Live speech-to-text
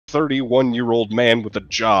31-year-old man with a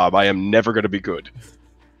job. I am never going to be good.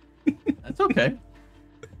 That's okay.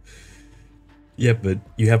 Yeah, but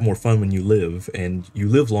you have more fun when you live, and you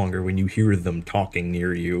live longer when you hear them talking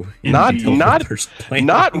near you. Not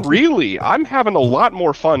Not really. I'm having a lot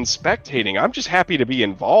more fun spectating. I'm just happy to be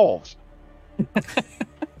involved.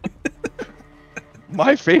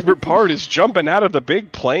 My favorite part is jumping out of the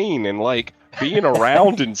big plane and, like, being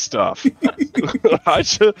around and stuff.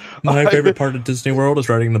 My favorite part of Disney World is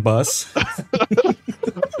riding the bus.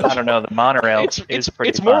 I don't know, the monorail is pretty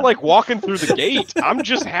It's fun. more like walking through the gate. I'm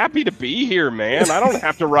just happy to be here, man. I don't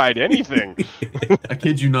have to ride anything. I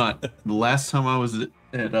kid you not. The last time I was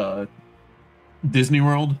at Disney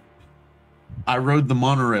World, I rode the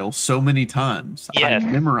monorail so many times. Yes. I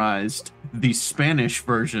memorized the Spanish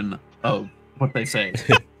version of what they say.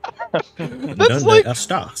 That's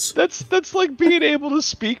like being able to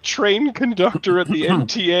speak train conductor at the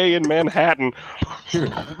MTA in Manhattan. Here,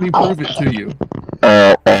 let me prove it to you.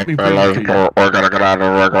 We're gonna get out of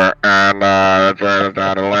the river and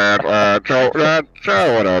down the land.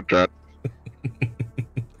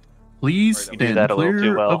 Please Sorry, I did stand that a little too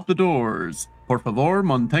clear well. of the doors. Por favor,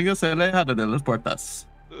 manténgase alejado de las puertas.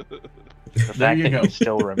 The fact There you that go. you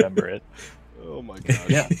still remember it. Oh my god.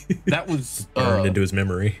 Yeah, that was Burned into his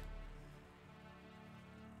memory.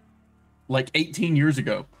 like 18 years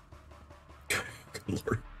ago. Good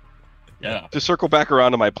lord. Yeah. To circle back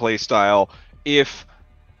around to my play style, if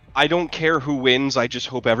I don't care who wins, I just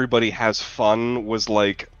hope everybody has fun was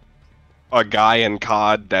like a guy in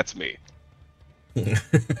COD, that's me.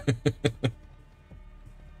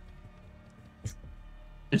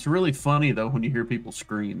 It's really funny though when you hear people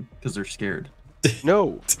scream because they're scared.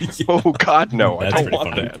 No. Oh god, no. I That's don't pretty want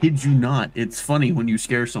funny. that. Kid you not. It's funny when you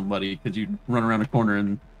scare somebody because you run around a corner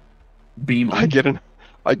and beam them.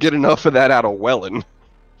 I get enough of that out of Wellen.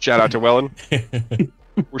 Shout out to Wellen.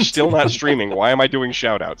 We're still not streaming. Why am I doing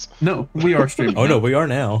shout outs? No, we are streaming. Oh no, we are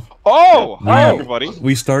now. Oh! Yeah. Hi, everybody.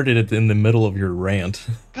 We started it in the middle of your rant.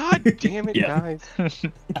 God damn it, Yeah. guys.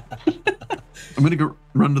 I'm gonna go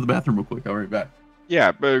run to the bathroom real quick. I'll be right back.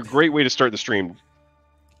 Yeah, a great way to start the stream.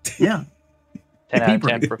 Yeah, 10 out of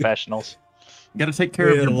 10 Break. professionals. you gotta take care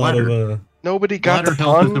We of had your a lot bladder. of Nobody got Bladder the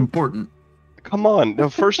health is pun. important. Come on. No,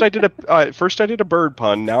 first I did a bird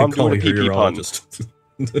pun. Now I'm doing a calling her pee pun. urologist.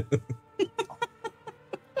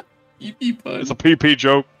 EP pun. It's a pee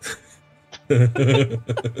joke. All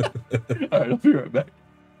right, I'll be right back.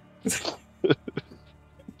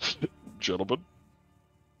 Gentlemen.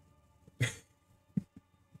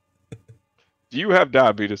 Do you have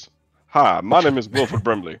diabetes? Hi, my name is Wilford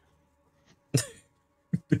Brimley.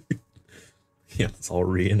 Yeah, let's all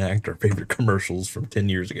reenact our favorite commercials from 10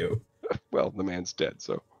 years ago. Well, the man's dead,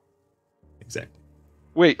 so. Exactly.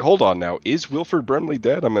 Wait, hold on now. Is Wilford Brimley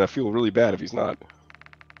dead? I'm gonna feel really bad if he's not.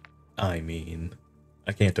 I mean,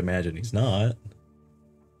 I can't imagine he's not.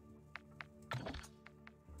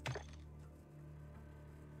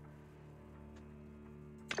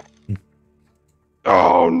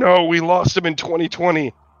 Oh no, we lost him in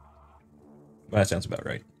 2020. That sounds about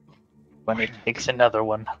right. When he takes another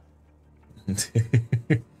one.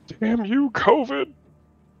 Damn you, COVID.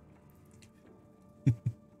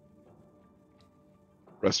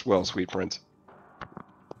 Rest well, sweet prince.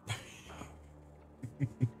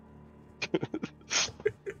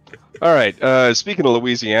 All right. Speaking of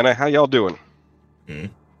Louisiana, how y'all doing?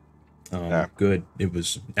 Yeah. Good. It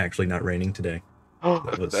was actually not raining today.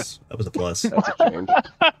 That was a plus. That's a change.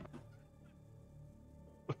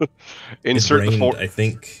 It Insert the rained, I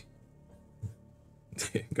think.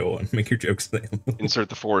 Go on, make your jokes then. Insert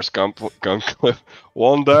the Forrest Gump clip.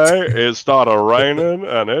 One day it started raining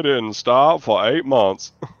and it didn't stop for 8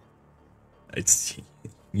 months. It's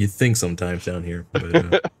you think sometimes down here,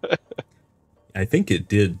 but I think it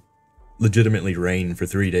did legitimately rain for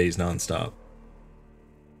 3 days nonstop.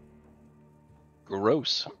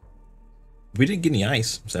 Gross. We didn't get any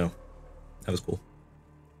ice, so that was cool.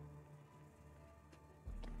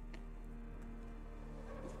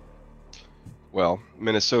 Well,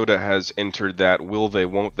 Minnesota has entered that will they,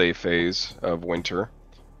 won't they phase of winter,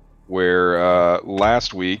 where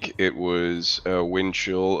last week it was a wind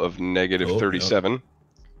chill of negative Oh, 37.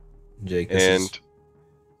 Jake, this And is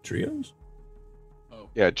trios?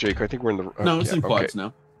 yeah, Jake, I think we're in the... No, it's yeah, in quads okay.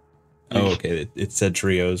 now. Oh, okay. It said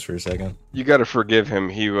trios for a second. You got to forgive him.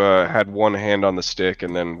 He had one hand on the stick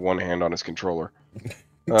and then one hand on his controller.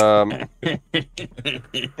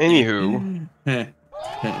 Anywho...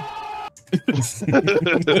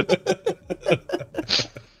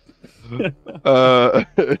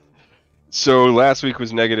 So last week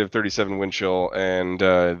was negative 37 wind chill, and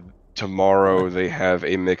tomorrow they have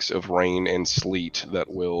a mix of rain and sleet that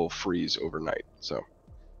will freeze overnight. So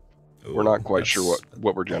we're not quite sure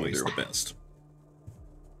what we're going to do. The best.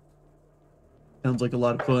 Sounds like a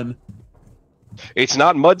lot of fun. It's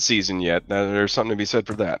not mud season yet. There's something to be said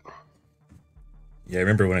for that. Yeah, I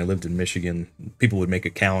remember when I lived in Michigan, people would make a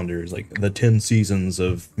calendar, like the 10 seasons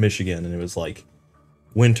of Michigan, and it was like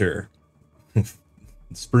winter,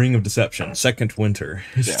 spring of deception, second winter.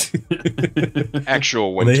 Yeah.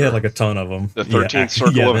 Actual winter. They had like a ton of them. The 13th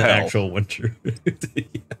circle of the hell. Actual winter. Yeah.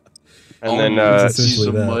 And then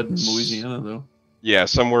season of mud in Louisiana, though. Yeah,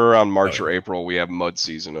 somewhere around March or April, we have mud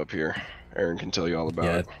season up here. Aaron can tell you all about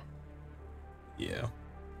it. Yeah.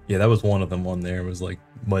 Yeah, that was one of them on there. It was like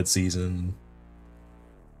mud season.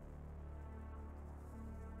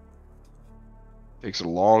 Takes a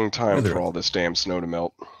long time for all this damn snow to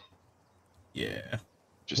melt. Yeah.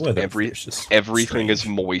 Just everything is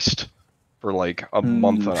moist for like a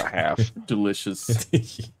month and a half. Delicious.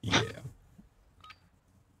 Yeah.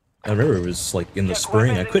 I remember it was like in the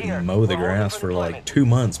spring, I couldn't mow the grass for like 2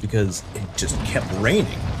 months because it just kept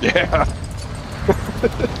raining. Yeah.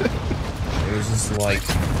 It was just like,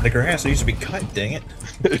 the grass needs to be cut, dang it.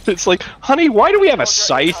 It's like, honey, why do we have a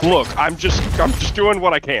scythe? Look, I'm just doing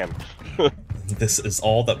what I can. This is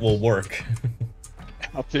all that will work.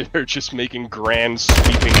 Out there just making grand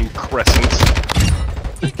sweeping crescents.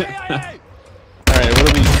 Alright, what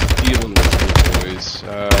are we dealing with here, boys?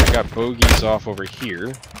 I got bogeys off over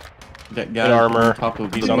here. That guy armor, on top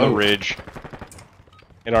of he's on the ridge.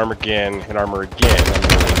 Hit armor again, hit armor again. I'm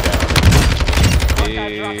rolling down.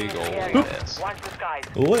 Big old mess.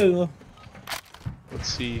 Well, Let's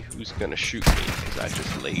see who's gonna shoot me, because I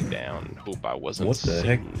just laid down and hope I wasn't what the seen.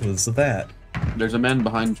 heck was that? There's a man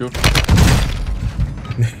behind you.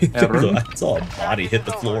 I saw a body hit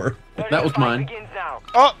the floor. That was mine.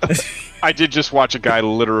 Oh! I did just watch a guy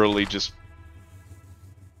literally just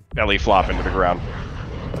belly flop into the ground.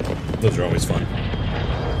 Those are always fun.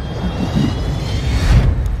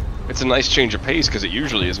 It's a nice change of pace, because it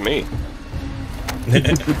usually is me.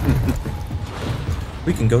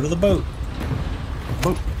 We can go to the boat.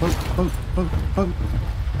 Boat.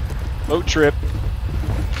 Boat trip. You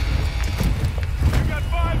got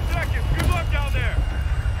 5 seconds. Good luck down there.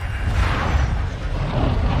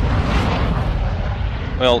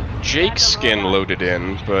 Well, Jake's skin loaded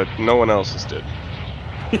in, but no one else's did.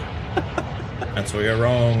 That's where you're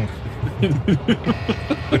wrong.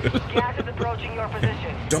 Gas is approaching your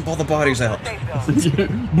position. Dump all the bodies out.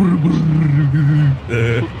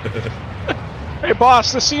 Hey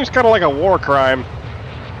boss, this seems kind of like a war crime.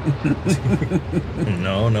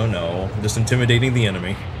 No. Just intimidating the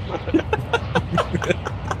enemy.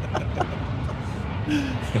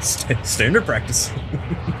 Standard practice.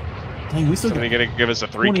 Dang, we still Somebody got gonna give us a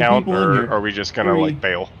 3 20 count, people in or here. are we just gonna 3, like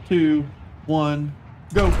bail? 2, 1,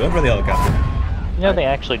 go. Go for the helicopter. You know they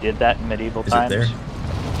actually did that in medieval Is it times. there?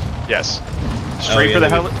 Yes. Straight yeah, for the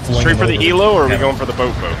they would fling straight for them the over. helo, or are we Yeah. going for the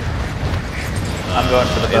boat? I'm going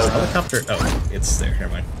for the Is the boat. helicopter? Oh, it's there. Never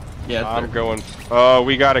mind. Yeah, I'm going. Oh,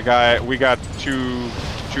 we got a guy. We got two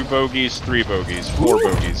bogeys, 3 bogeys, 4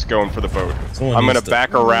 bogeys going for the boat. Someone I'm gonna needs to-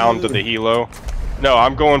 back around to the helo. No,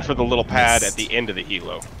 I'm going for the little pad at the end of the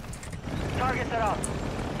helo. Target set up.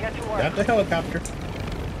 Get to work. Got the helicopter.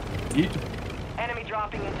 Enemy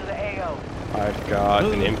dropping into the AO. I've got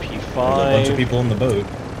an There's a bunch of MP5 people on the boat.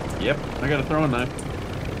 Yep, I got a throwing knife.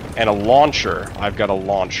 and a launcher. I've got a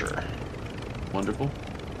launcher Wonderful.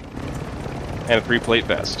 and a 3-plate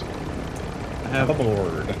vest. I have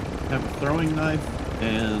Aboard. a throwing knife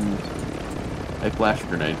and a flash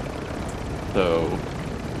grenade. So,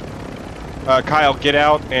 Kyle, get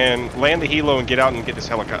out and land the helo and get out and get this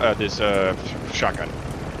shotgun.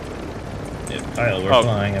 Yeah, Kyle, we're Oh,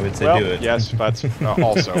 flying. I would say well, do it. yes, that's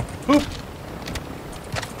also.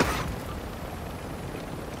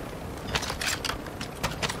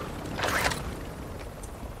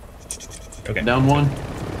 Okay. down one.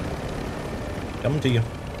 Coming to you.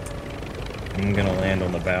 I'm gonna land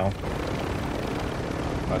on the bow.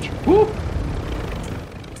 Gotcha. Woo!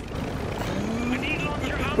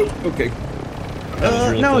 Okay.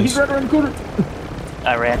 No, he's right around the corner.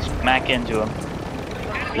 I ran smack into him.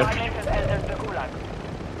 Enemy has entered the Gulag.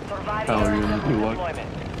 Surviving How are you in the is Gulag? deployment.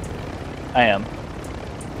 I am.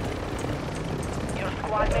 Your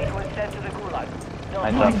squad mate was sent to the Gulag. They'll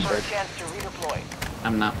I fight thought for a so. chance to redeploy.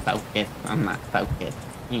 I'm not focused.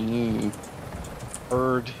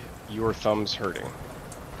 Heard your thumbs hurting.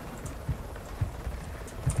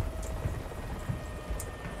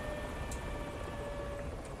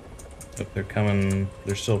 If they're coming,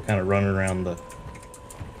 they're still kind of running around the.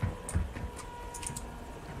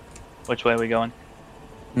 Which way are we going?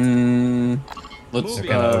 Let's They're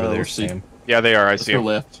kind of over there, let's see. Sam. Yeah, they are. I Let's see go them.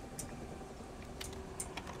 left.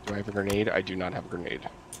 Do I have a grenade? I do not have a grenade.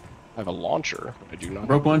 I have a launcher, but I do not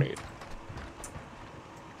Broke have a one. grenade.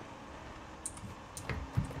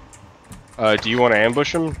 Do you want to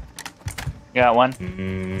ambush him? Got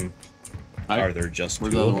one. Are there just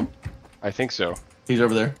Where's two the of other them? one? I think so. He's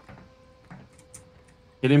over there.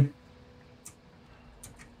 Hit him.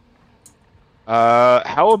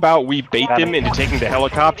 How about we bait Got them it. into taking the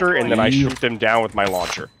helicopter, and then I Yeah. shoot them down with my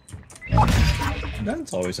launcher?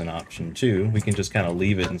 That's always an option too. We can just kind of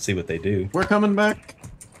leave it and see what they do. We're coming back.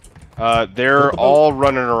 They're all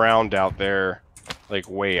running around out there, like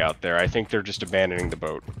way out there. I think they're just abandoning the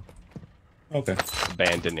boat. Okay.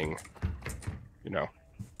 Abandoning. You know.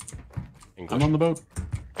 English. I'm on the boat.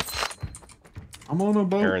 I'm on a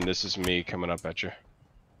boat. Aaron, this is me coming up at you.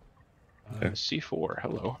 Okay. C4,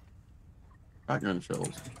 hello. Shotgun shells.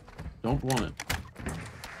 Don't want it.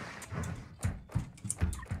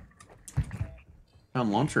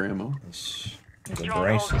 Found launcher ammo. There's a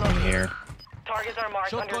brace in here. Targets are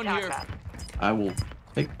marked on your attack map. I will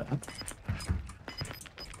take that.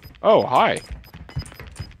 Oh, hi.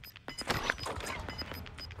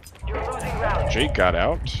 You're losing ground. Jake got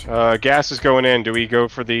out. Gas is going in. Do we go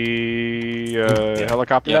for the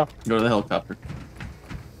helicopter now? Go to the helicopter.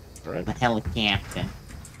 Alright. The helicopter.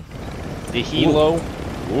 The helo.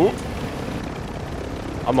 Ooh.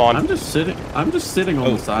 I'm on. I'm just sitting on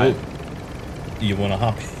the side. You want to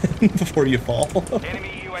hop in before you fall?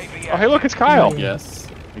 Enemy UAV Oh, hey, look, it's Kyle. Yes.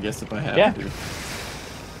 I guess if I have Yeah. to.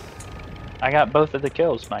 I got both of the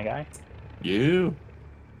kills, my guy. You.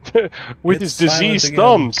 With It's his diseased silent again.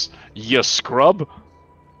 thumbs, you scrub.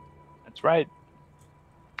 That's right.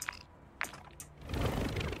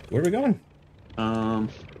 Where are we going?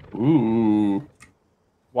 Ooh.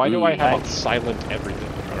 Why do I have Nice. silent everything?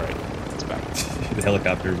 Alright, it's back. The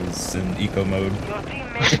helicopter was in eco mode. Your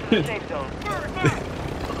team made it to the safe zone.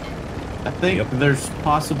 I think Yep. there's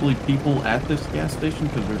possibly people at this gas station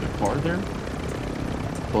because there's a car there.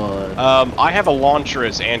 But I have a launcher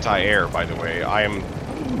as anti-air, by the way. I am...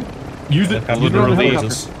 use it. Helicopter Use it on the literally helicopter.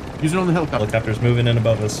 us. Use it on the helicopter. Helicopter's moving in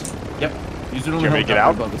above us. Yep. Use it on Can the we make it helicopter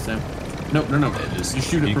out? above us, Sam. No. Just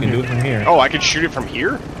shoot it You from can here. do it from here. Oh, I can shoot it from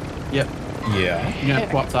here? Yep. Yeah. You can have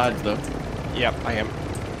swap sides though. Yep, I am.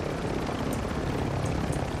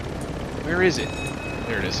 Where is it?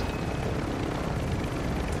 There it is.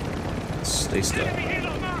 Stay still.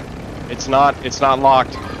 It's not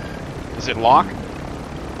locked. Is it locked?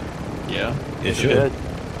 Yeah. It It's should. good.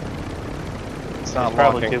 It's not It's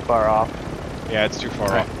probably locking. too far off. Yeah, it's too far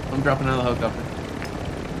Alright. off. I'm dropping out of the helicopter.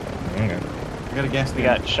 Okay. I got a gas We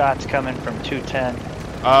can. got shots coming from 210.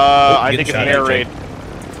 I get think it's an shot air at, raid. Jake.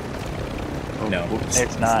 Oh, No. whoops.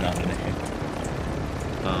 It's not.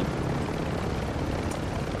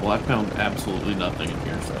 Well, I found absolutely nothing in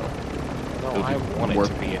here, so No, It'll I be want it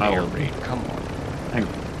worth to be an pilot. air raid. Come on. hang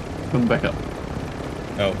on. Come back up.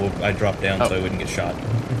 Oh, well, I dropped down Oh. so I wouldn't get shot.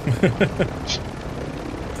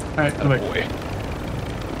 Alright, come back. Boy.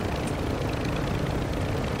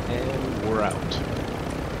 And we're out.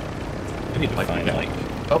 We need to find, yeah. like,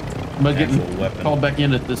 Oh, I'm actual getting weapon. called back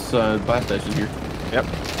in at this buy station here. Yep.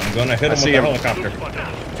 I'm gonna hit I him see with the him. helicopter.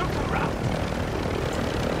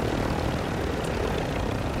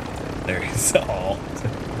 There he's all.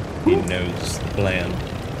 He knows the plan.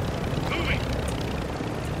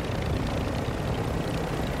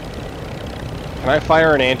 Can I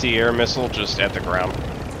fire an anti-air missile just at the ground?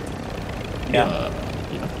 Yeah.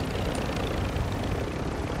 Yeah.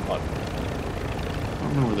 What? I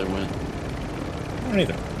don't know where they went. I don't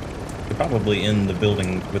either. They're probably in the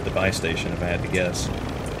building with the buy station, if I had to guess.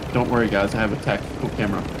 Don't worry, guys. I have a tactical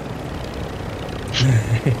camera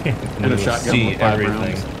and We a will shotgun see with 5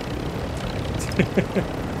 everything. rounds.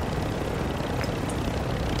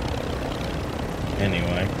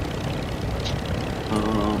 Anyway,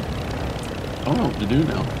 I don't know what to do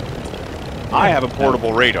now. I have a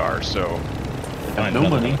portable radar, so find no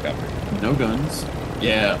another money. helicopter. No guns.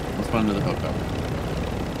 Yeah, let's find another helicopter.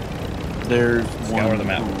 There's Scour one the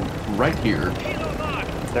map. right here.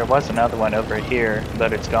 There was another one over here,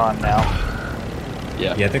 but it's gone now.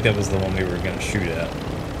 Yeah. Yeah, I think that was the one we were gonna shoot at.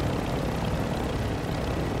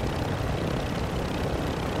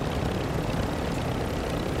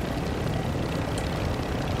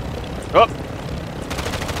 oh,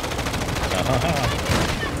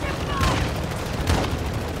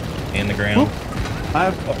 In the ground.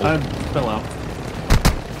 I fell out.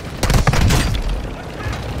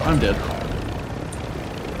 I'm dead.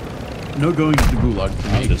 No going to Gulag for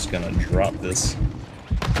I'm me. just gonna drop this.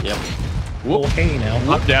 Yep. Okay now.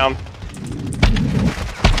 I'm down.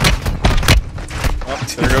 Oh,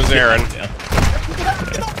 there goes Aaron. Yeah.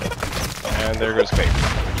 And there goes Kate.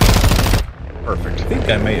 Perfect. I think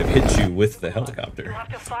I may have hit you with the helicopter. You have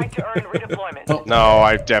to fight to earn redeployment. Oh. No,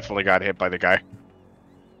 I definitely got hit by the guy.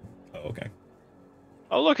 Oh, okay.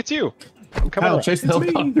 Oh, look, it's you. Come Kyle, on. chase the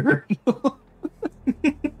helicopter.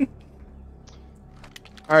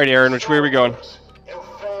 All right, Aaron, which way are we going?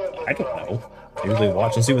 I don't know. Usually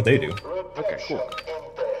watch and see what they do. Okay, cool.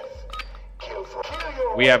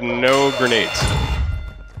 We have no grenades.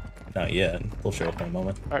 Not yet. They'll show up in a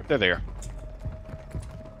moment. All right, there they are.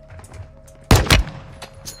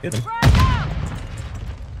 Hit him.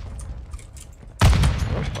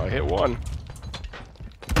 Oh, I hit one.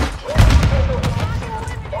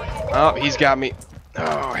 Oh, he's got me.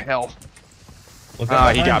 Oh, hell. Look Ah,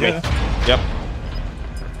 up he got me. behind ya. Yep.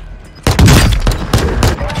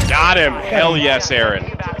 Got him. Hell yes, Aaron.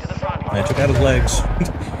 Back to the front line. I took out his legs.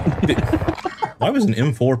 Why was an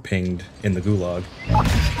M4 pinged in the gulag?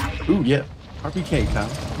 Ooh, yeah. RPK, Kyle.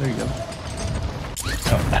 There you go.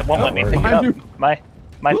 That won't let me pick it Behind up. you.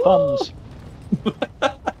 My thumbs.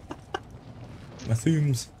 My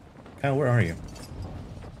thumbs. Kyle, where are you?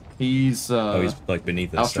 He's Oh, he's like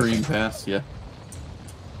beneath us. Austrian Pass, yeah.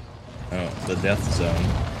 Oh, the death zone.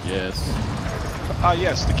 Yes. Ah,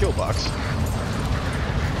 yes, the kill box.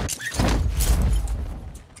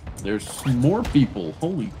 There's more people.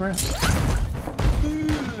 Holy crap.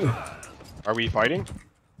 Are we fighting?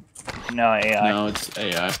 No AI. No, it's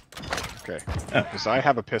AI. Okay. Because I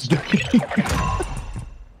have a pistol.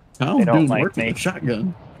 Kyle They don't doing like work with me. a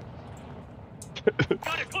shotgun.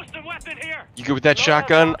 Got a custom weapon here. You good with that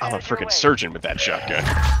shotgun? I'm a freaking surgeon with that shotgun.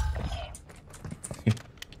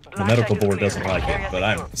 The medical board doesn't like it, but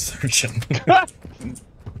I'm searching. I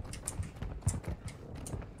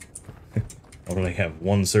only have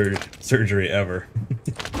one surgery ever.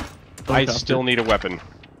 I still need a weapon.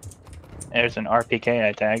 There's an RPK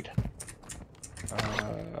I tagged.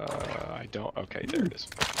 I don't. Okay, there it is.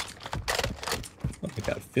 Look, I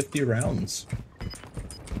got 50 rounds.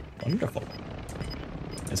 Wonderful.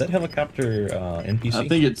 Is that helicopter NPC? I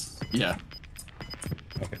think it's, yeah.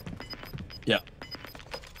 Okay. Yeah.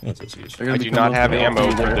 What's this use? They're I gonna be do coming not up have to the ammo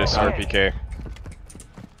LT for there. this RPK.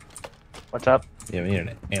 What's up? Yeah, we need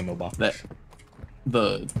an ammo box.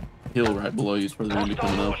 The hill right below you is where they're going to be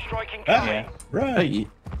coming up. Striking Ah, Yeah. right. Hey,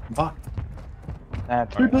 bot.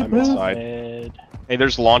 That's Alright, I'm inside. good. Hey,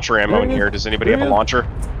 there's launcher ammo in here. Does anybody have a launcher?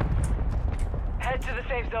 Head to the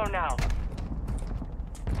safe zone now.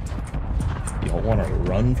 You don't want to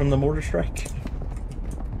run from the mortar strike?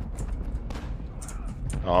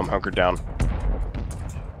 Oh, I'm hunkered down.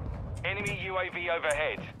 Enemy UAV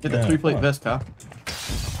overhead. Get that Yeah, 3-plate come on. vest, Kyle.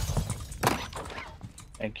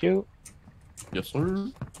 Thank you. Yes, sir.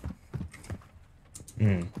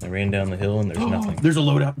 I ran down the hill and there's nothing. There's a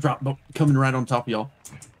loadout drop coming right on top of y'all.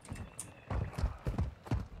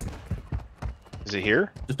 Is it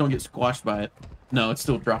here? Just don't get squashed by it. No, it's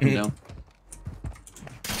still dropping down.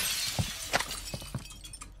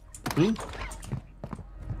 Ooh.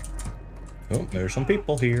 Oh, there's some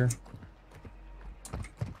people here.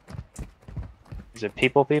 Is it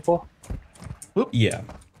people? Yeah,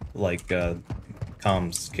 like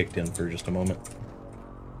comms kicked in for just a moment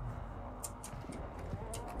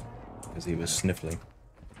because he was sniffling.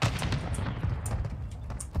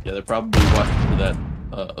 Yeah, they're probably watching for that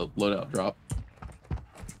loadout drop.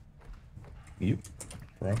 You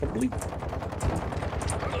probably.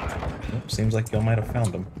 Nope, seems like y'all might have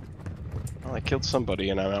found him. Well, I killed somebody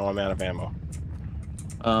and now I'm out of ammo.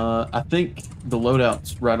 I think the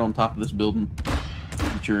loadout's right on top of this building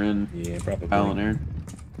that you're in, Yeah, probably. Kyle and Aaron.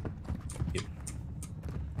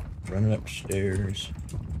 Running upstairs.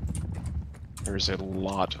 There's a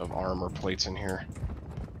lot of armor plates in here.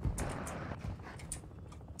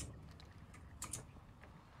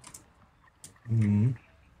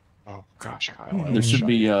 Oh gosh, Kyle. I There should shot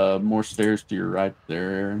be you. more stairs to your right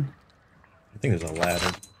there, Aaron. I think there's a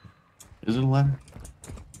ladder. Is it a ladder?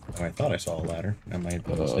 Oh, I thought I saw a ladder. I might have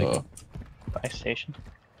been mistaken. Buy station.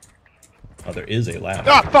 Oh, there is a ladder.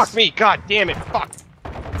 Ah, fuck me! God damn it! Fuck!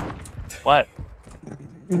 What?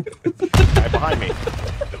 Guy behind me.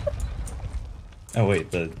 Oh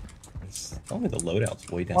wait, it's only the loadout's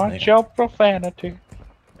way down Watch there. your profanity.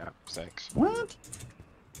 Yeah, thanks. What?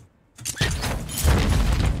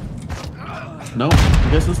 No, I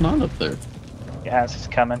guess it's not up there. Yes, it's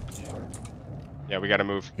coming. Yeah, we gotta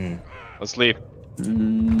move. Hmm. Let's leave.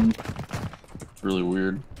 It's really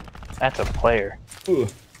weird. That's a player. Ooh.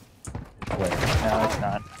 No, it's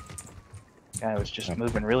not. Guy was just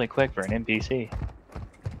moving really quick for an NPC.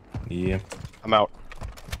 Yeah, I'm out.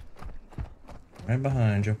 right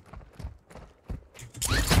behind you.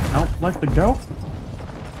 Out like the go?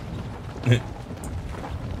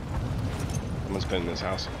 Someone's been in this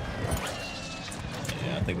house.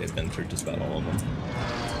 Yeah, I think they've been through just about all of them.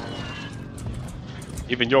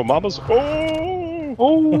 Even your mama's. Oh!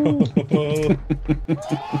 Oh!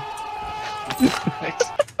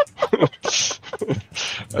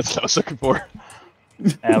 That's what I was looking for. We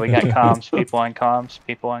got comms. People on comms.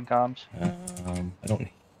 People on comms. I don't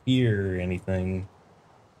hear anything.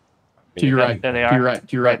 To your right. There they To are. your right.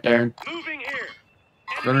 To your right, Darren. Moving here.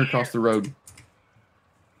 Runner across the road.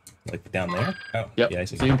 Like down there? Oh, Yep. yeah, I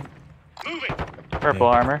see. See him? Moving. Purple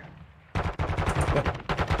Yeah. armor. You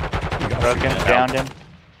got Broken. shooting at. Downed him.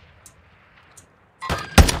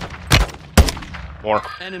 More.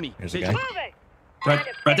 Enemy. Here's a guy. Moving.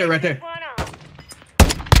 Right there, right there.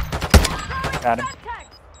 Got him.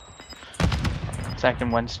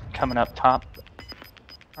 Second one's coming up top.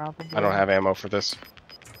 Probably. I don't have ammo for this.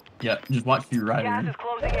 Yeah, just watch to your right. Gas Aaron. is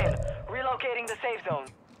closing in. Relocating the safe zone.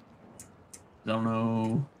 Don't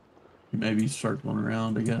know. Maybe circling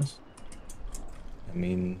around, I guess. I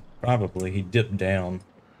mean, probably. He dipped down.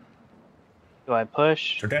 Do I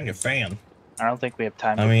push? Turn down your fan. I don't think we have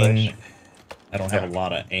time to I mean, push. I don't have a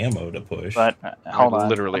lot of ammo to push. But hold I on.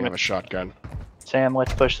 literally I'm have gonna- a shotgun. Sam,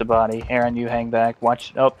 let's push the body. Aaron, you hang back.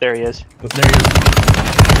 Watch. Oh, there he is. There he is.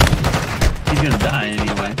 He's gonna die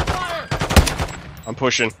anyway. I'm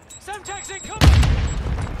pushing.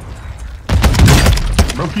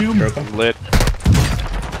 Broke you. Broke him. Lit.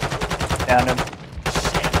 Downed him.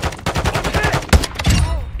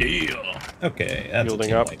 Yeah. Okay, that's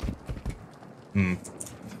Building a team up. wipe. Hmm.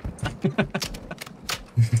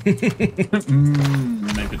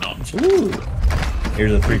 Maybe not. Ooh.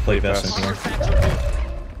 Here's a 3-plate vest in here.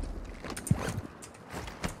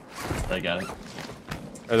 I got it.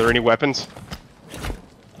 Are there any weapons?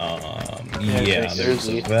 Yeah, there's there's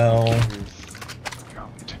the- as well.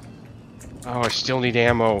 Oh, I still need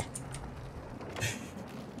ammo.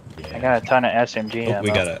 I got a ton of SMG Oh, ammo.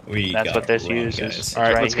 we That's gotta what this run, uses. guys. All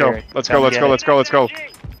right, right let's go. here. Let's Come go. Let's get go. it. Let's go. Let's go.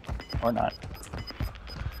 Or not.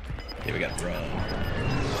 Yeah, we gotta run.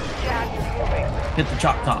 Gas is moving. Hit the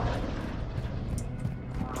chop top.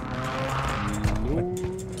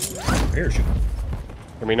 Parachute.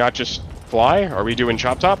 Can we not just fly? Are we doing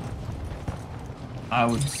chop top? I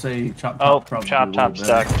would say chop top. Oh, probably chop a top little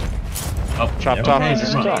stuck. better. Oh, Chop Yeah, top okay, is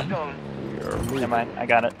never stuck. mind. Safe zone. Never mind. I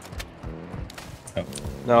got it.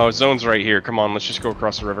 No, zone's right here. Come on, let's just go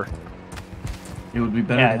across the river. It would be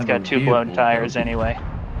better. Yeah, to it's have got a 2 blown vehicle, tires though. anyway.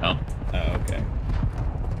 Oh, Oh, okay.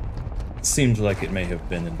 Seems like it may have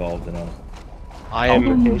been involved in a I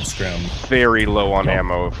am scrum. very low on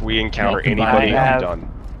ammo. If we encounter Y'all can buy anybody, it. I'm I have-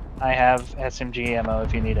 done. I have SMG ammo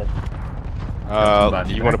if you need it.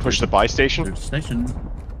 You want to push the buy station? there's a station.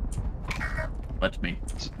 Let me.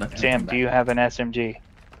 Let me Sam, come do you have an SMG?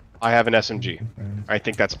 I have an SMG. I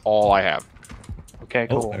think that's all I have. Okay,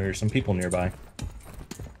 Oh, cool. there's some people nearby.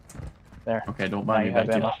 There. back. Okay, don't Now buy me you have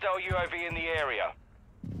back yet. ammo. Hostile UAV in the area.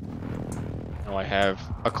 Now I have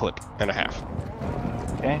a clip and a half.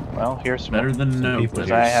 Okay, well, here's some. Better than no. people but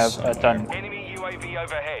here I have a somewhere. ton. Enemy UAV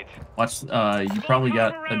overhead. Watch. You probably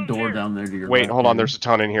got a door down there to your Wait, left. hold on. Aaron. There's a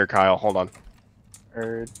ton in here, Kyle. Hold on.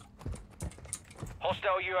 Or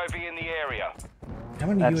Hostile UAV in the area. How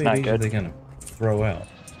many That's not UAVs are good. they gonna throw out?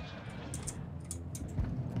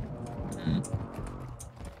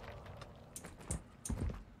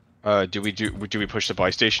 Do we push the buy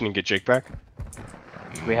station and get Jake back?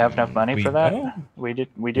 do we have enough money for that? oh, We do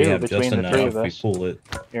we have between just the enough. three of We us. pull it.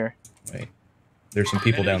 Here. Wait. There's some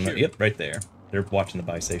people down there. Yep, right there. They're watching the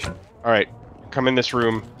buy station. All right, come in this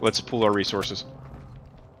room. Let's pool our resources.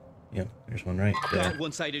 Yep, there's one right there.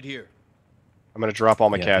 One sighted here. I'm gonna drop all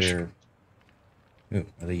my Yeah, cash. they're- Ooh,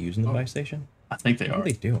 are they using the buy station? I think they What are. are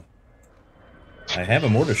they doing? I have a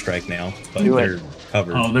mortar strike now, but Do it. they're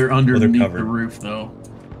covered. Oh, they're underneath the covered. roof though.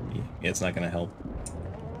 Yeah, it's not gonna help.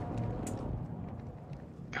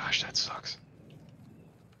 Gosh, that sucks.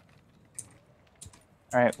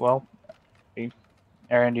 All right. Well,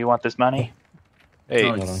 Aaron, do you want this money? Hey,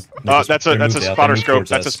 Oh, Hold on. that's a They're moved out. They spotter moved scope. towards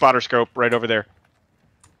That's a us. spotter scope right over there.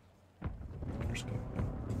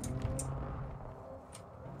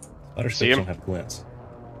 Spotter See scopes him? don't have glints.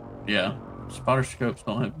 Yeah. Spotter scopes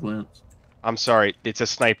don't have glints. I'm sorry, it's a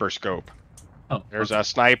sniper scope. Oh, There's a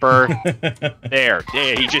sniper. There.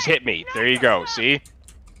 Yeah, he just hit me. There you go. See?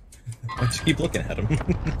 Just keep looking at him.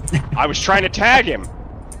 I was trying to tag him.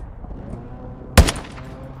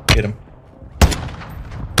 Hit him.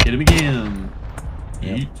 Hit him again.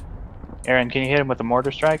 Yep. Yeet. Aaron, can you hit him with a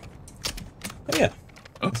mortar strike? Oh yeah.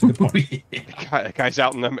 Oh, That's a good point. yeah. That guy's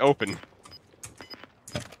out in the open.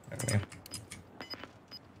 There we go.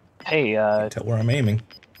 Hey, Tell where I'm aiming.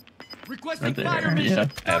 Right there. Yeah.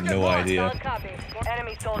 I have no idea. Solid copy.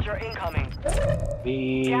 Enemy soldier incoming.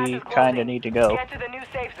 We Gas is kind closing. of need to go. Get to the new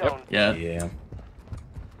safe zone. Yeah. Yeah.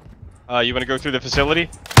 You want to go through the facility?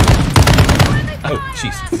 Oh,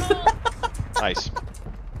 jeez. Nice.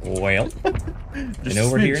 Well, you Just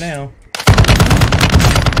know we're here smidge. now.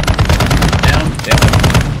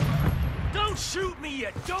 Down. Don't shoot me, you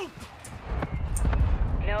dope!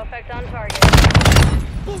 No effect on target.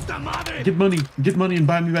 Puta madre! Get money and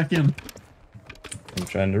buy me back in. I'm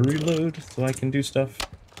trying to reload so I can do stuff.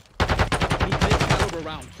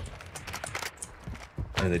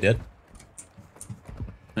 Are they dead?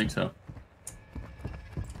 I think so.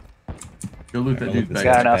 Go loot that Alright, dude's look, back.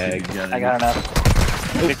 Got enough. bag. I got enough.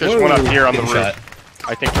 I think there's one up here on the Getting roof. shot.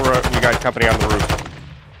 I think we got company on the roof.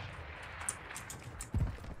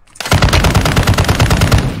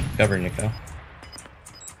 Covering you, Kyle.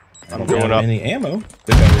 I I'm don't going have up. any ammo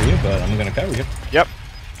to cover you, but I'm gonna cover you. Yep.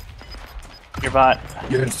 Your bot.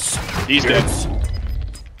 Yes. He's dead.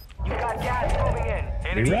 You got gas moving in.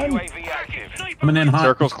 Enemy run. UAV active. Coming in hot.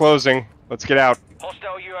 Circle's closing. Let's get out.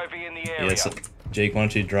 Hostile UAV in the area. Yes. Jake, why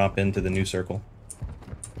don't you drop into the new circle?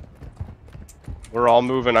 We're all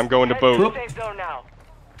moving. I'm going to Head to the boat. safe zone now.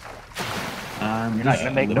 I'm not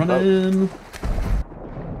gonna make it a boat. running.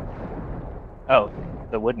 Oh,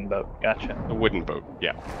 the wooden boat. Gotcha. The wooden boat.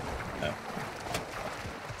 Yeah.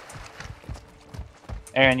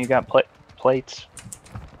 Aaron, you got plates?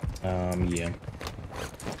 Yeah.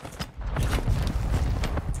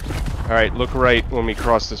 All right. Look right when we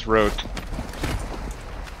cross this road.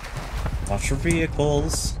 Watch your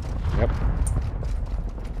vehicles. Yep.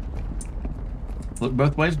 Look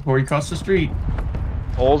both ways before you cross the street.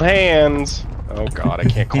 Hold hands. Oh God, I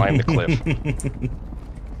can't climb the cliff.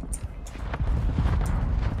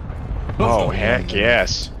 Oh heck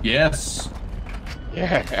yes. Yes.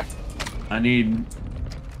 Yeah. I need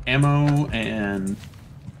ammo and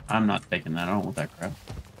I'm not taking that. I don't want that crap.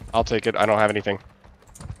 All take it. I don't have anything.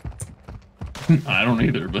 I don't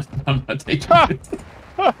either, but I'm not taking it.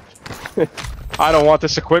 I don't want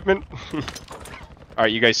this equipment. All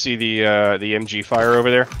right, you guys see the MG fire over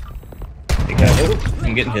there?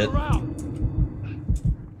 I'm getting hit.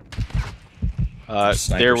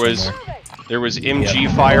 Sniper There was somewhere. MG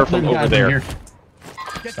Yeah. fire Oh, from there's over guys in there. here.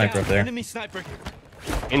 Sniper up there. Enemy sniper here.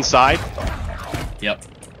 Inside. Yep.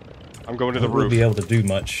 I'm going to the We'll roof. be able to do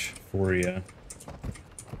much for you.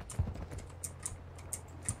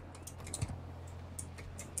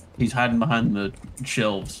 He's hiding behind the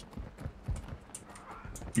shelves.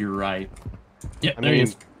 You're right. Yep, I there he mean-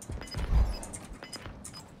 is.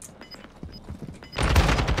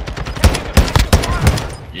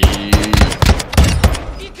 Yeah.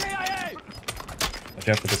 EKIA! Watch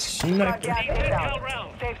out for the Got sniper. gas Intel inbound.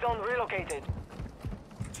 round. Safe zone relocated.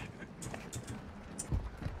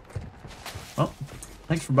 Oh,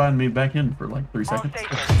 thanks for buying me back in for like 3 All seconds.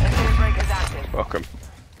 stations. Engine brake is active. Welcome.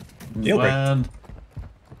 I'm Deal break. glad.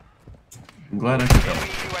 I'm glad I could help.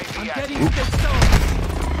 Enemy UAV I'm active. getting the zone.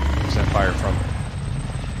 Where's that fire from?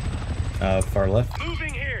 Far left.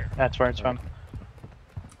 Moving here. That's where it's from.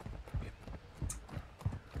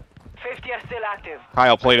 50 are still active.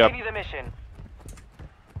 Kyle, plate up. Continue the mission.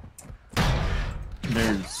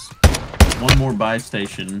 There's one more buy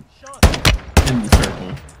station in the circle,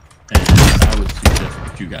 and I would suggest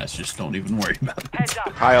that you guys just don't even worry about it. Heads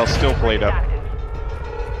up. Kyle, still plate up. Active.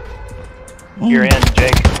 You're in,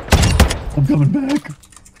 Jake. I'm coming back.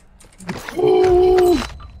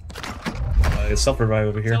 Self-revive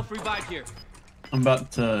over here. Self-revive here. I'm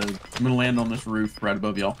gonna land on this roof right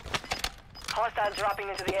above y'all. Hostiles dropping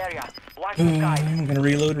into the area. Watch the skies. I'm gonna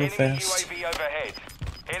reload real Enemy fast. UAV overhead.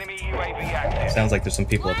 Enemy UAV active. Sounds like there's some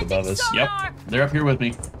people up above us. Yep, they're up here with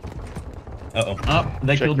me. Uh-oh. Oh,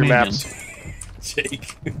 they Check killed your me maps. again.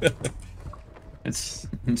 Jake.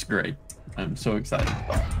 It's great. I'm so excited.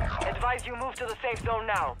 Advise you move to the safe zone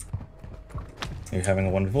now. You're having a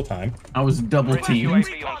wonderful time. I was double teamed.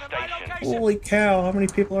 UAV on station. Holy cow, how many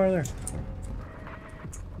people are there?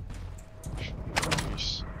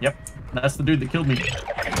 Yep, that's the dude that killed me.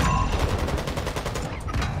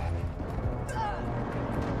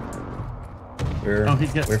 Where, Oh,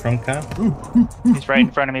 he's got- where from, Kyle? He's right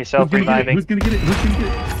in front of me, self-reviving. Who's gonna get it? Who's gonna get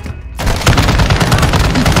it?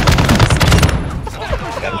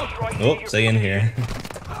 Oh, stay in here.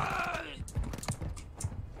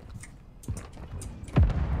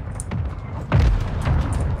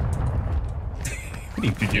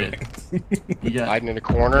 What are you doing? You got, Hiding in a I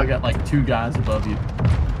corner. got like 2 guys above you.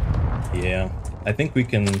 Yeah, I think we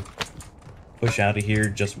can push out of here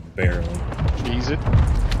just barely. Cheese it.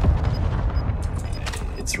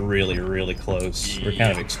 It's really, really close. We're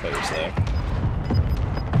kind of exposed though.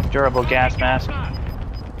 durable gas mask.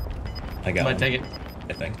 I got Might one, take it.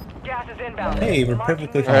 I think. Gas is inbound. Hey, we're Marking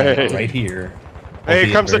perfectly the fine Hey. right here. Hey,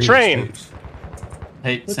 Albeit comes the very train. exposed.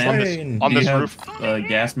 Hey, The Sam, train. do On you this have roof. a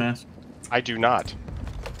gas mask? I do not.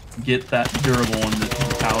 Get that durable one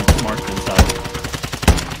that Alex marked inside.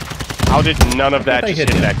 How did none of that I just hit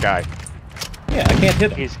hit him. that guy? Yeah, I can't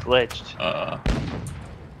hit him. He's glitched. I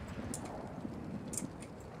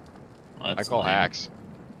That's call lame. hacks.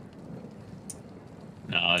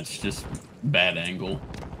 No, it's just bad angle.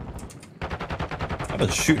 I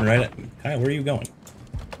was shooting right at Kyle. Where are you going?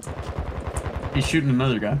 He's shooting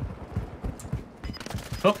another guy.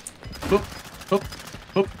 Oh, oh, oh,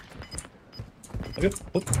 oh, Okay.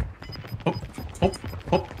 Whoop. oh, oh,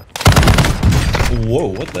 oh. Whoa!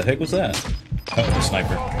 What the heck was that? Oh, the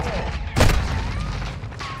sniper.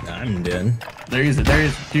 I'm dead. There he is. There he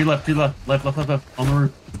is. To your left. To your left. Left. Left. Left. Left. On the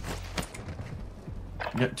roof.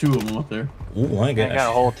 You got two of them up there. Oh my I gosh. got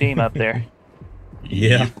a whole team up there.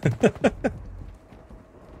 Yeah.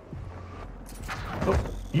 Oh,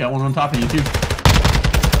 you got one on top of you too.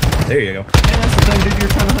 There you go. Hey, that's the same dude you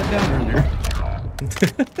were trying to hunt down earlier.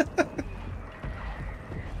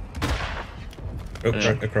 Oh,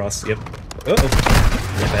 right across. Yep. Uh oh.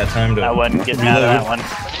 Yeah, bad time to. I wasn't getting out of that one.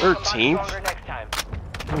 13th? Stronger next time.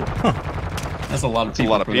 That's a lot of That's a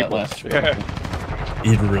people. lot of for that people. last trip. Yeah.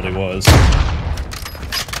 It really was.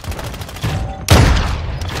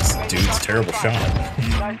 This dude's a terrible shot.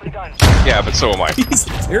 Nicely done. Yeah, but so am I. He's a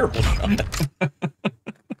terrible shot.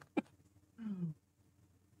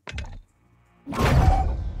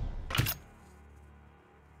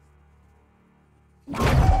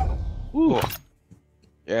 Ooh.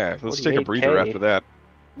 Yeah, let's take a 48K. breather after that.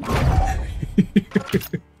 I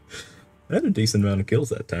had a decent amount of kills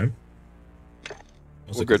that time.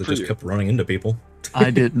 Also, Well, good because I for just you. kept running into people.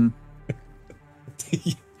 I didn't.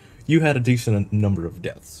 You had a decent number of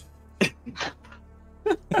deaths.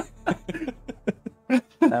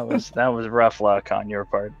 That was rough luck on your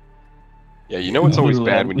part. Yeah, you know it's always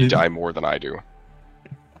Literally, bad when you it's- die more than I do.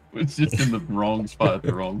 It's just in the wrong spot at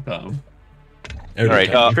the wrong time. Every All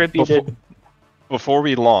right, time. Contributed. Before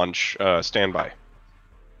we launch, stand by.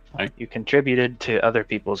 You contributed to other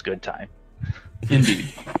people's good time.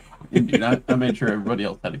 Indeed. Indeed. I made sure everybody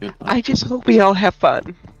else had a good time. I just hope we all have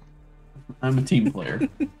fun. I'm a team player.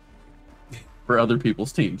 For other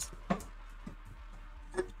people's teams.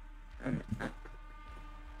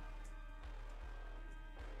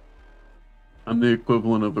 I'm the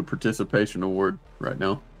equivalent of a participation award right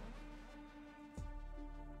now.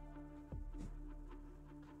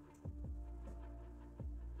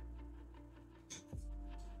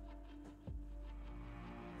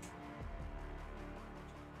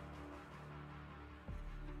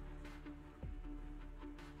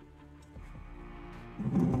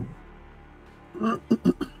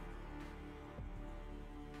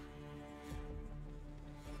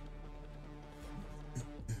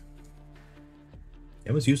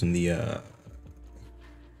 I was using the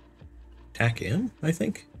TAC M, I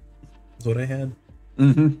think, is what I had.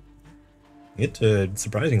 Mm-hmm. It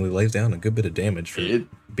surprisingly lays down a good bit of damage for being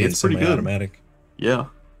it's pretty good. semi-automatic. Yeah.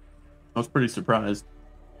 I was pretty surprised.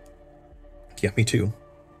 Yeah, me too.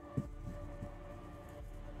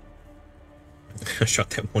 I shot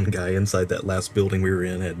that one guy inside that last building we were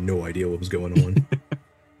in, had no idea what was going on.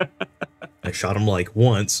 I shot him like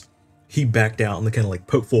once. He backed out and kind of like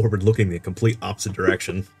poked forward, looking the complete opposite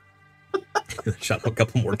direction. I shot him a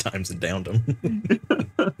couple more times and downed him.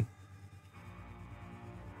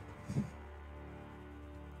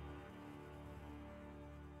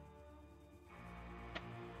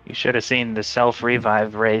 You should have seen the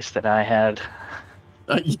self-revive race that I had.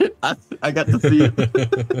 Yeah, I got to see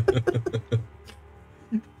it.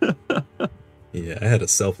 Yeah, I had a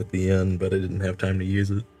self at the end, but I didn't have time to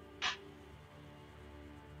use it.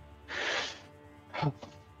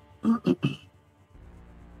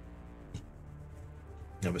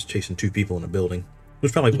 I was chasing two people in a building,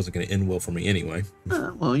 which probably wasn't going to end well for me anyway.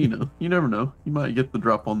 Well, you know, you never know. You might get the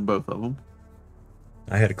drop on both of them.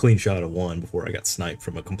 I had a clean shot of one before I got sniped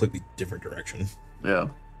from a completely different direction. Yeah.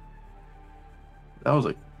 That was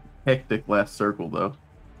a hectic last circle, though.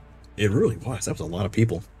 It really was. That was a lot of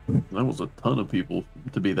people. That was a ton of people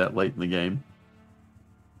to be that late in the game.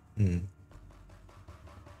 Hmm.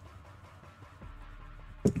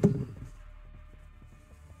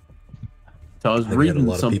 So I was I think we had a reading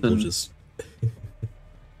lot of people something. just.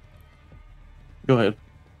 Go ahead.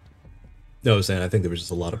 No, I was saying I think there was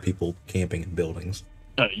just a lot of people camping in buildings.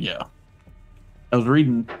 Yeah. I was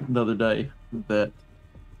reading the other day that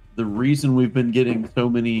the reason we've been getting so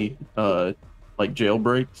many like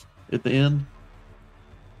jailbreaks at the end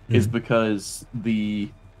is because the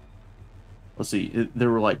let's see, there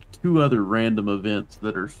were like 2 other random events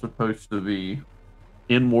that are supposed to be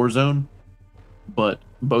in Warzone, but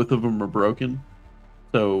both of them are broken.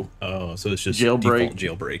 So oh, so it's just jailbreak.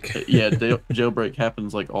 default jailbreak. Yeah, jailbreak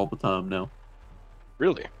happens like all the time now.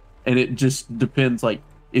 Really? And it just depends. Like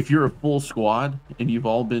if you're a full squad and you've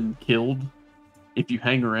all been killed, if you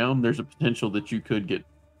hang around, there's a potential that you could get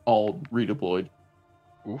all redeployed.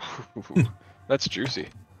 Ooh, that's juicy.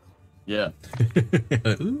 Yeah.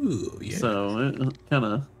 Ooh, yeah. So it kind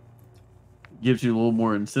of gives you a little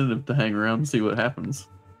more incentive to hang around and see what happens.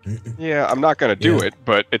 Yeah, I'm not gonna do it,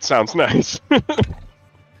 but it sounds nice.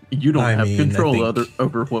 You don't have control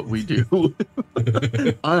over what we do.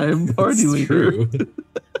 I'm party leader.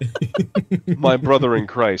 My brother in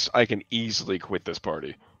Christ, I can easily quit this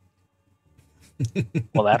party.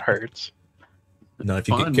 Well, that hurts. Not if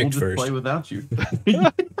you Fine, get we'll kicked just first. play without you.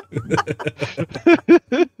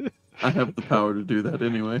 I have the power to do that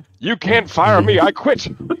anyway. You can't fire me, I quit!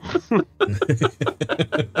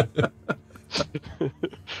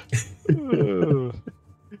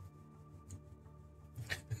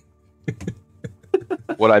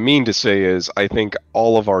 What I mean to say is, I think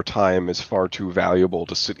all of our time is far too valuable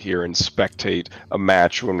to sit here and spectate a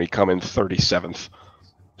match when we come in 37th.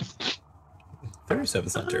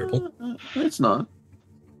 37's not terrible. It's not.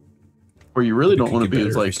 Where you really don't want to be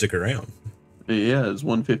is like stick around. Yeah, it's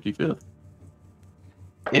 155th.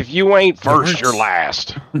 If you ain't first, you're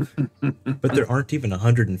last. But there aren't even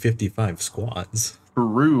 155 squads.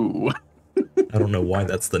 True. I don't know why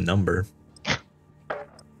that's the number.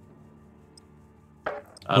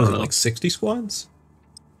 I don't Was it know. like 60 squads?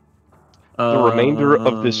 The remainder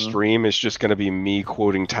of this stream is just going to be me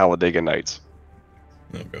quoting Talladega Nights.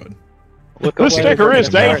 Oh god. This sticker is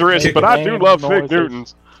dangerous, but I do love Fig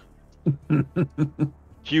Newtons.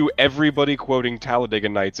 Cue everybody quoting Talladega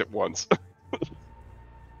Nights at once.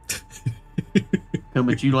 Come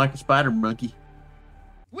at you like a spider monkey.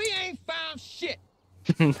 We ain't found shit.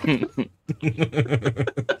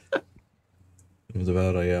 It was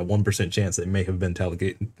about a 1% chance it may have been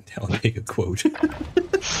Talladega quote.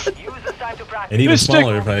 And even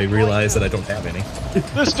smaller if I realize that I don't have any.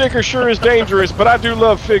 This sticker sure is dangerous, but I do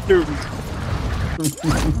love Fig Newtons.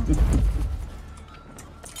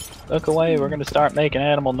 Look away, we're gonna start making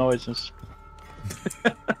animal noises.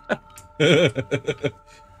 The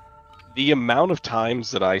amount of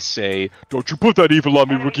times that I say, "Don't you put that evil on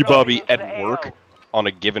me, Ricky Bobby," at work on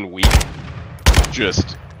a given week,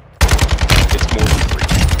 just, it's more than free.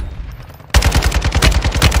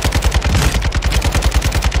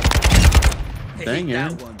 Dang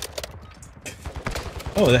it.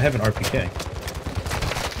 Oh, they have an RPK.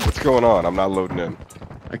 What's going on? I'm not loading in.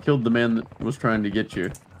 I killed the man that was trying to get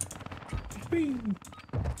you. Are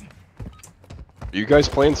you guys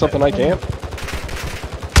playing something I can't?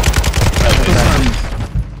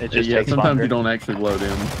 Sometimes, It just yeah, takes sometimes longer. you don't actually load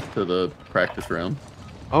in to the practice round.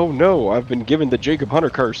 Oh no, I've been given the Jacob Hunter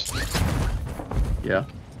curse. Yeah.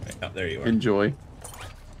 Oh, there you are. Enjoy.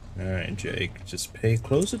 Alright, Jake, just pay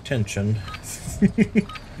close attention.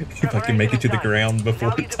 If I can make it to the ground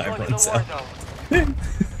before time runs out.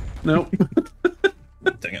 Nope.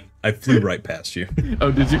 Dang it. I flew right past you.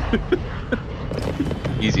 Oh, did you?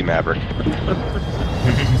 Easy, Maverick.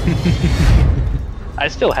 I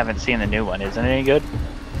still haven't seen the new one. Isn't it any good?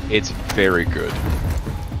 It's very good.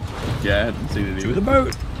 Yeah, I hadn't seen it To either. the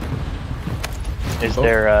boat! Is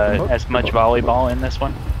there as much volleyball in this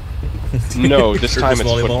one? No, this time it's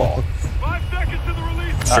Shirtless football. 5 seconds to the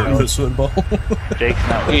release. Shirtless football. Jake's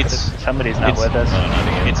not with It's- us. Somebody's not with us.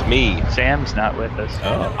 It's me. Sam's not with us.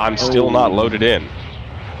 Oh. I'm still not loaded in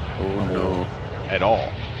Oh, no. at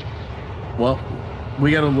all. Well,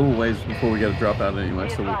 we got a little ways before we got to drop out anyway,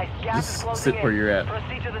 so we'll just sit where you're at.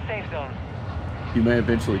 Proceed to the safe zone. You may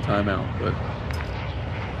eventually time out, but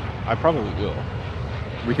I probably will.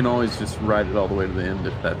 we can always just ride it all the way to the end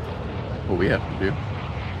if that's what we have to do.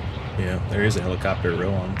 Yeah, there is a helicopter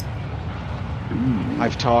row on.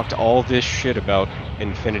 I've talked all this shit about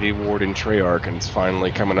Infinity Ward and Treyarch, and it's finally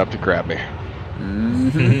coming up to grab me.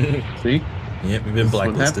 Mm-hmm. See? Yep, we've been This is what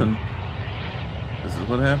blacklisted. happened. This is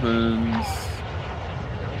what happens.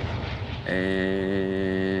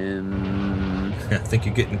 And I think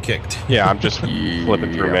you're getting kicked. Yeah, I'm just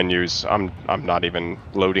flipping through Yeah. menus. I'm not even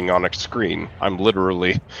loading on a screen. I'm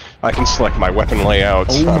literally, I can select my weapon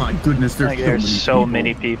layouts. oh my goodness, Like, there's so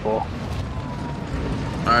many people.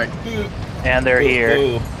 All right. And they're here.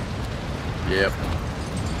 Oh, Yep.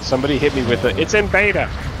 Somebody hit me with a, it's in beta.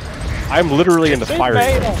 I'm literally in the fire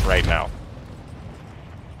zone right now.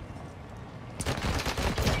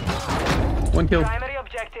 One kill. Primary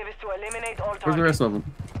objective is to eliminate all Where's the targets. rest of them?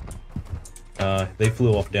 They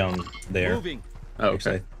flew off down there. Moving. Oh,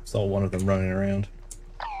 Actually, okay. I saw one of them running around.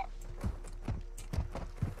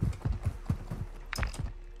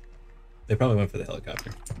 They probably went for the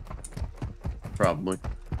helicopter, Probably.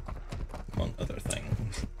 among other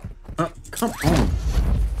things. Come on.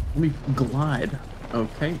 Let me glide.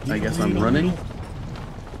 Okay, I guess I'm running.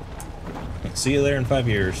 See you there in 5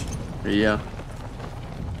 years. Yeah.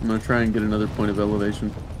 I'm gonna try and get another point of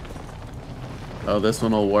elevation. Oh, this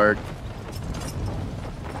one will work.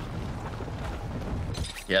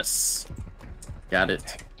 Yes. Got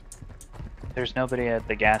it. There's nobody at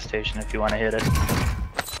the gas station if you want to hit it.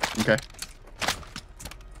 Okay.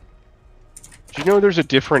 Do you know there's a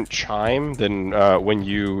different chime than when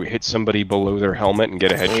you hit somebody below their helmet and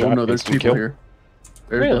get a headshot? Oh no, there's instant people kill? here.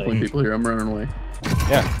 There's Really? definitely people here. I'm running away.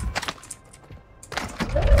 Yeah.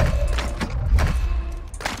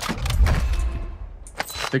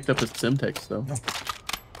 Picked up a Simtex though.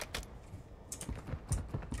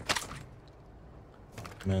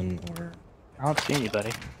 Men or I don't see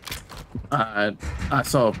anybody. I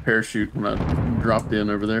saw a parachute when I dropped in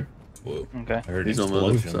over there. whoa! Okay. I heard an He's on the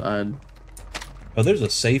other explosion. side. Oh, there's a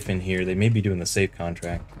safe in here. They may be doing the safe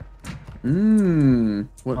contract. What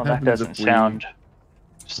Well, that happens doesn't if we... sound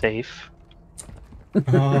safe.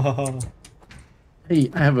 Oh, Hey,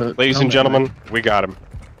 I have a... Ladies and combat gentlemen, we got him.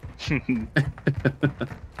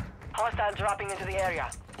 Hostiles dropping into the area.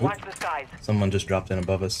 Watch the skies. someone just dropped in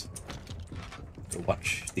above us. So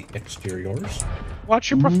watch the exteriors.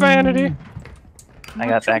 Watch your profanity. I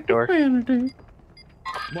got back door.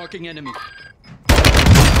 Marking enemy.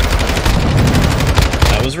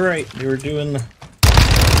 I was right. They were doing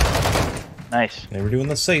Nice.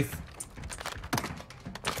 the safe.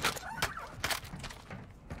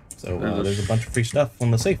 So there's a bunch of free stuff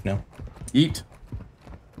on the safe now. Eat.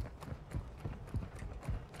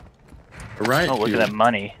 A riot Oh, look at shield. that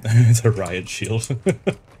money. It's a riot shield. First,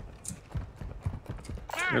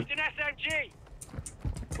 an SMG.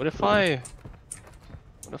 What if I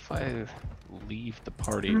leave the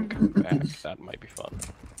party and come back? That might be fun.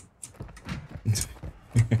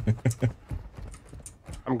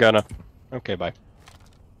 I'm gonna. Okay, bye.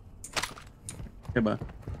 Goodbye.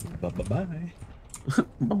 Bye-bye.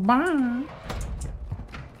 Bye-bye.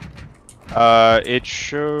 It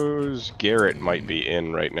shows Garrett might be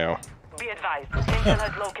in right now. Be advised, Intel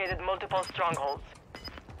has located multiple strongholds.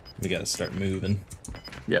 We gotta start moving.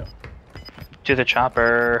 Yeah. To the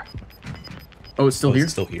chopper. Oh, it's still Oh, is here? it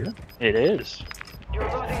still here? It is. You're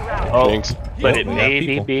losing ground. Oh, Thanks. but Oh, it we may got be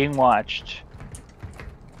people. being watched.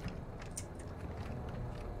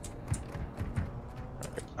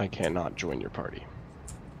 I cannot join your party.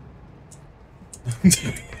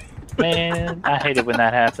 Man, I hate it when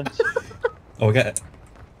that happens. Oh, I got.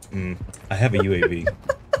 I have a UAV.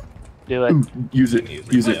 Do it. Ooh, use it.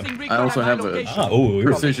 Use it. Yeah. I also have a Ah, oh, we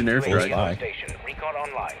were precision close airstrike. by. Recon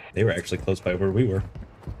online. They were actually close by where we were.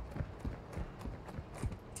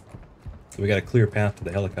 So we got a clear path to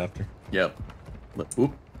the helicopter. Yep. But,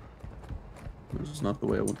 whoop. This is not the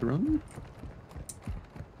way I want to run.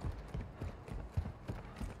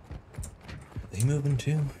 They moving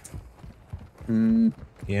too? Hmm.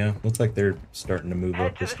 Yeah, looks like they're starting to move Head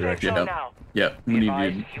up to this the safe direction. zone Yep. now. Yeah, we need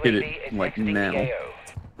to hit it like now.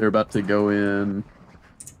 They're about to go in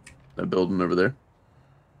that building over there.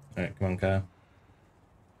 Alright, come on, Kyle.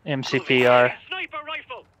 MCPR. Sniper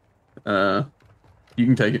rifle. You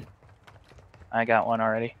can take it. I got one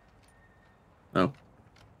already. Oh.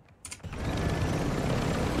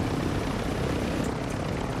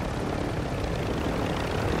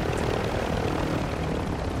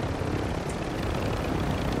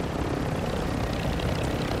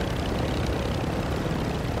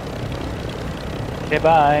 Okay,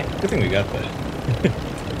 bye. Good thing we got that.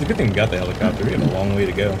 It's a good thing we got the helicopter. We have a long way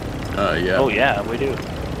to go. Yeah. Oh yeah, we do.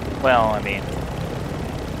 Well, I mean,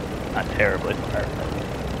 not terribly far.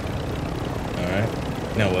 Alright.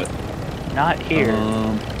 Now what? Not here.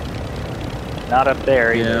 Um, Not up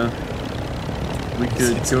there either. yeah. We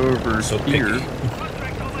could It's go over so here. picky.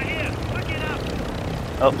 Contract over here. Look it up.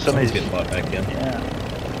 Oh, Somebody's somebody's getting bought back in. Yeah.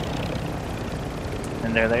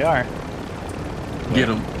 And there they are. Get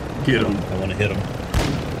them. Get them. I want to hit him.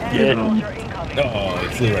 Get them. Soldier incoming. Oh, he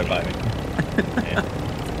flew right by me.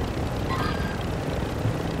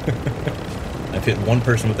 I've hit one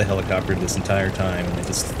person with the helicopter this entire time, and they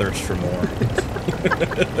just thirst for more.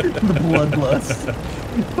 The bloodlust.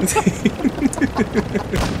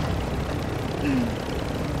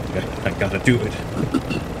 I gotta do it.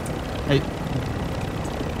 Hey,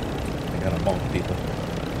 I gotta bonk people.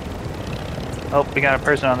 Oh, we got a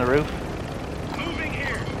person on the roof. Moving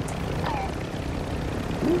here.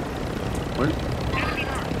 what? Enemy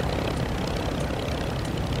hurt.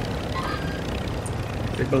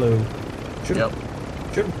 below. Shoot him. Yep.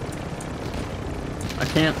 Shoot him. I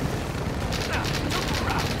can't.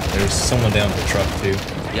 There's someone down the truck too.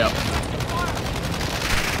 Yep.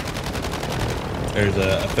 There's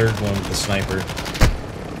a third one with the sniper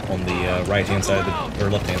on the right-hand side, or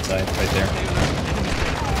left-hand side, right there.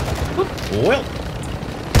 Well,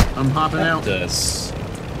 I'm hopping out. Does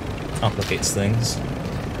complicates things.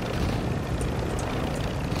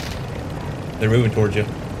 They're moving towards you.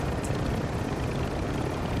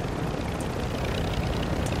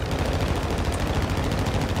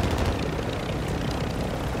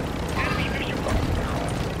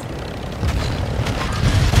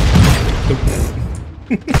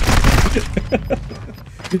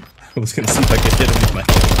 I was gonna see if I could hit him with my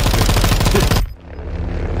helmet.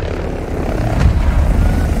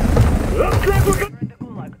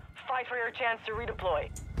 Fight for your chance to redeploy.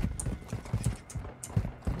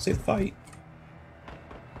 Say fight.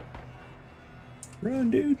 Run,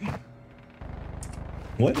 dude.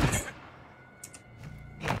 What?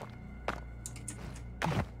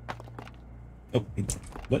 Oh,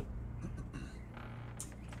 what?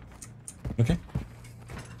 Okay.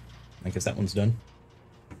 I guess that one's done.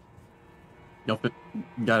 Y'all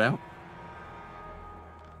got out?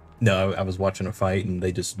 No, I was watching a fight and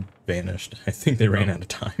they just vanished. I think they ran out of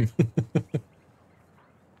time.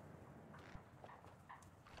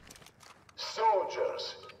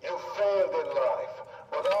 Soldiers, you failed in life,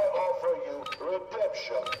 but I offer you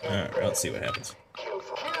redemption. Alright, let's see what happens. Kill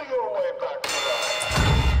your way back to life.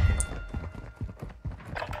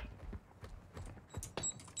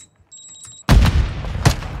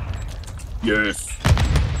 Yes.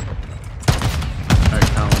 Alright,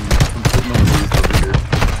 Colin. I'm putting on the roof over here.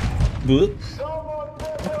 Whoop.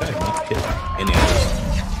 Okay, not hit any others.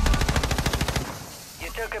 You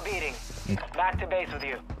took a beating. Back to base with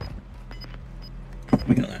you.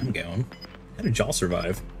 I'm going. How did y'all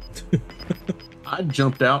survive? I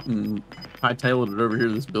jumped out and hightailed it over here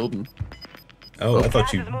to this building. Oh, I thought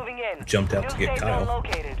Gas you is moving in. jumped out New to get safe zone Kyle.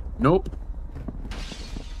 located. Nope.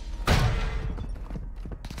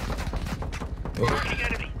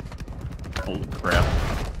 Holy crap.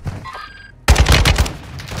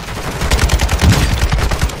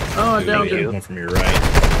 Oh, I downed Maybe him. one from your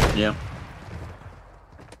right. Yeah.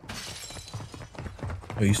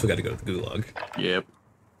 Oh, you still got to go to the gulag. Yep.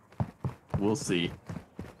 We'll see.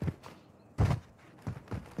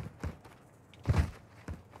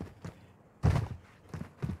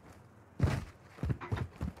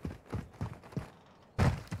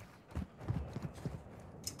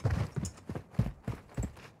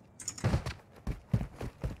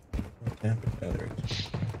 What happened? Oh, there it is.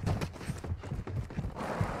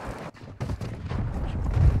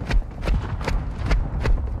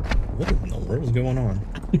 What in the world is going on?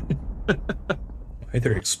 Why are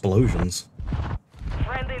there explosions?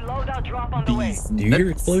 Friendly loadout drop on the way. Do you hear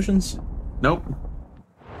explosions? Nope.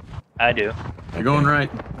 I do. You're going right.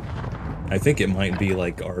 I think it might be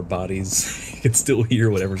like our bodies can still hear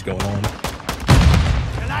whatever's going on.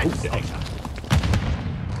 Oh, yeah.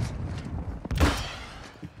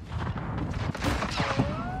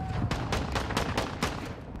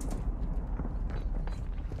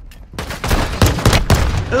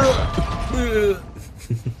 Ugh.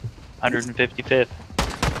 155th.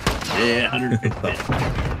 Yeah, 155.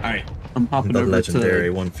 Alright, I'm hopping The over legendary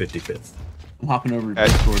to... 155th. I'm hopping over to Hey.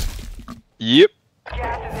 Discord. Yep.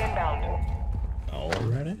 Gas is inbound.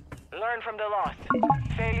 Alrighty. Learn from the loss.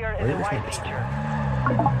 Failure is Where a are your white fingers? feature.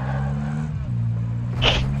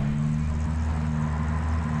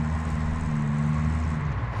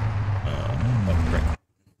 Oh, crap.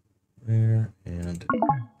 There, and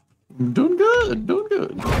Doing good, doing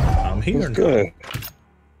good. I'm here. Good.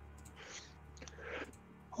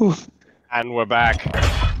 And we're back.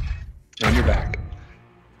 And you're back.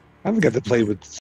 I haven't got to play with